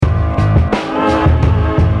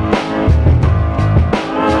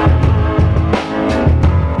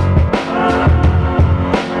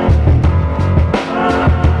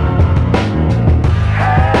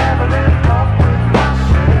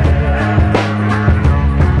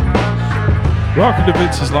Welcome to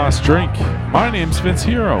Vince's Last Drink. My name's Vince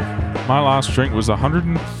Hero. My last drink was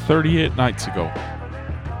 138 nights ago.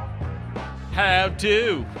 How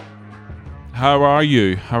do? How are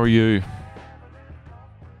you? How are you?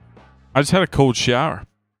 I just had a cold shower.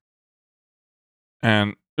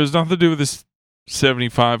 And there's nothing to do with this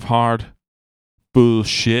 75 hard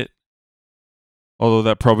bullshit. Although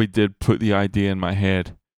that probably did put the idea in my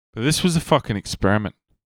head. But this was a fucking experiment.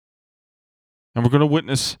 And we're going to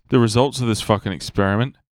witness the results of this fucking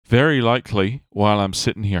experiment, very likely, while I'm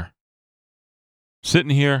sitting here.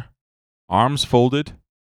 Sitting here, arms folded,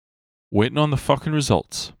 waiting on the fucking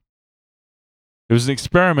results. It was an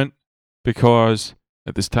experiment because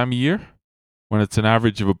at this time of year, when it's an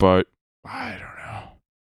average of about, I don't know,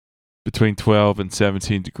 between 12 and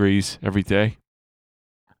 17 degrees every day,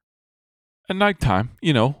 at nighttime,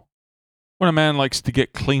 you know, when a man likes to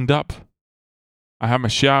get cleaned up, I have my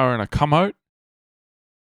shower and I come out,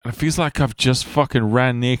 and it feels like I've just fucking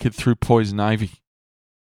ran naked through poison ivy.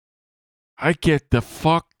 I get the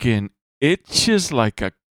fucking itches like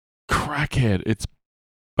a crackhead. It's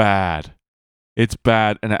bad. It's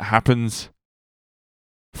bad, and it happens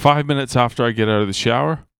 5 minutes after I get out of the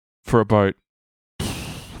shower for about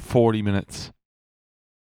 40 minutes.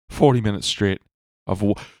 40 minutes straight of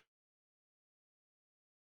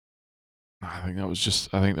I think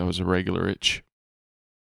that was a regular itch.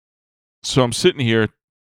 So I'm sitting here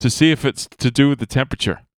to see if it's to do with the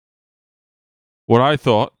temperature. What I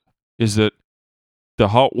thought is that the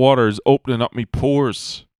hot water is opening up my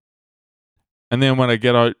pores. And then when I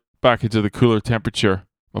get out back into the cooler temperature,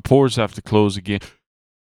 my pores have to close again.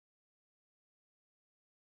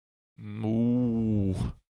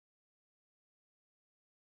 Ooh.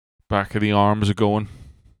 Back of the arms are going.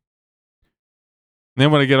 And then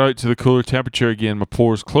when I get out to the cooler temperature again, my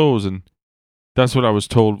pores close, and that's what I was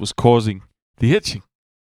told was causing the itching.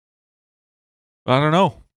 I don't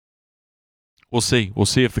know. We'll see. We'll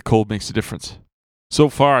see if the cold makes a difference. So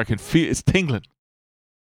far, I can feel it's tingling.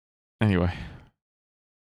 Anyway.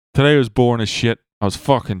 Today was boring as shit. I was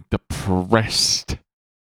fucking depressed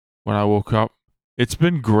when I woke up. It's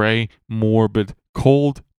been grey, morbid,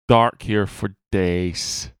 cold, dark here for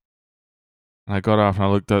days. And I got up and I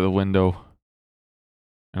looked out the window.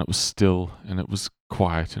 And it was still, and it was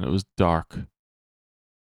quiet, and it was dark. And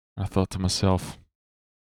I thought to myself,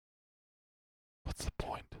 what's the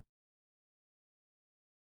point?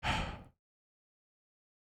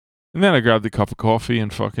 And then I grabbed a cup of coffee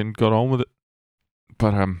and fucking got on with it.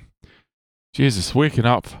 But, Jesus, waking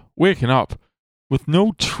up with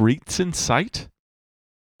no treats in sight,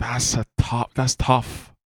 that's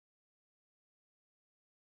tough.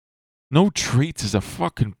 No treats is a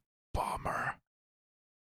fucking bummer.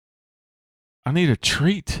 I need a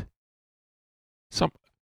treat.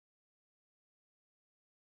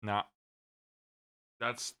 Nah.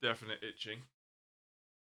 That's definite itching.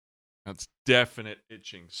 That's definite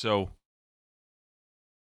itching. So,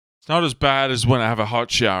 it's not as bad as when I have a hot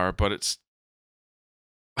shower, but it's...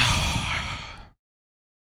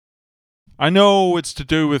 I know it's to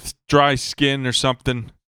do with dry skin or something.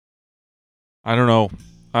 I don't know.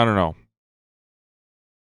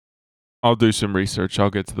 I'll do some research. I'll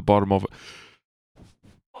get to the bottom of it.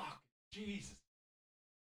 Fuck, Jesus.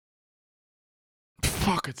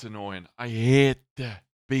 Fuck, it's annoying. I hate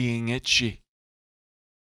being itchy.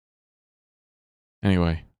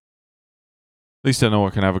 Anyway, at least I know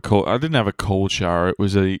I can have a cold. I didn't have a cold shower. It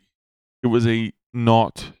was a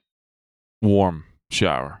not warm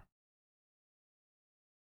shower,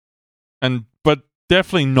 but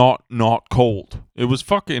definitely not cold. It was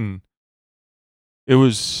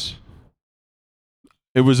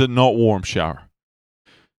a not warm shower.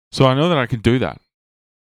 So I know that I can do that.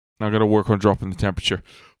 I got to work on dropping the temperature.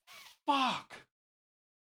 Fuck.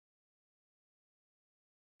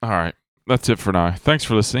 All right. That's it for now. Thanks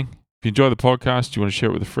for listening. If you enjoy the podcast, you want to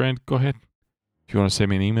share it with a friend, go ahead. If you want to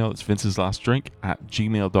send me an email, it's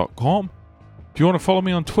vinceslastdrink@gmail.com. If you want to follow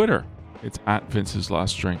me on Twitter, it's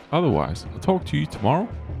 @vinceslastdrink. Otherwise, I'll talk to you tomorrow.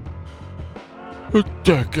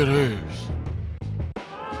 Take it easy.